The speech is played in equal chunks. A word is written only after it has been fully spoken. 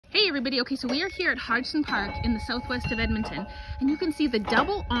Hey everybody, okay, so we are here at Hodgson Park in the southwest of Edmonton, and you can see the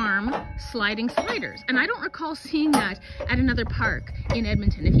double arm sliding sliders. And I don't recall seeing that at another park in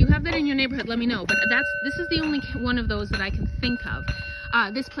Edmonton. If you have that in your neighborhood, let me know, but this is the only one of those that I can think of.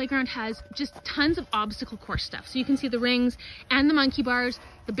 This playground has just tons of obstacle course stuff. So you can see the rings and the monkey bars,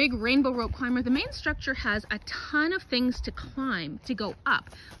 the big rainbow rope climber. The main structure has a ton of things to climb, to go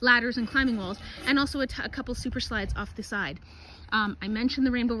up, ladders and climbing walls, and also a couple super slides off the side. I mentioned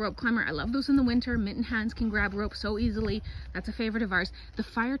the rainbow rope climber. I love those in the winter. Mitten hands can grab rope so easily. That's a favorite of ours. The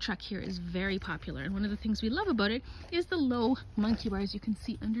fire truck here is very popular, and one of the things we love about it is the low monkey bars you can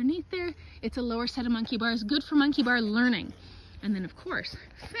see underneath there. It's a lower set of monkey bars, good for monkey bar learning. And then of course,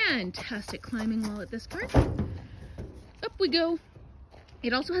 fantastic climbing wall at this part. Up we go.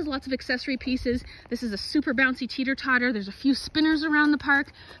 It also has lots of accessory pieces. This is a super bouncy teeter-totter. There's a few spinners around the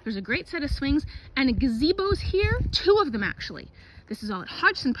park. There's a great set of swings and gazebos here, 2 of them actually. This is all at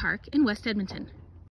Hodgson Park in West Edmonton.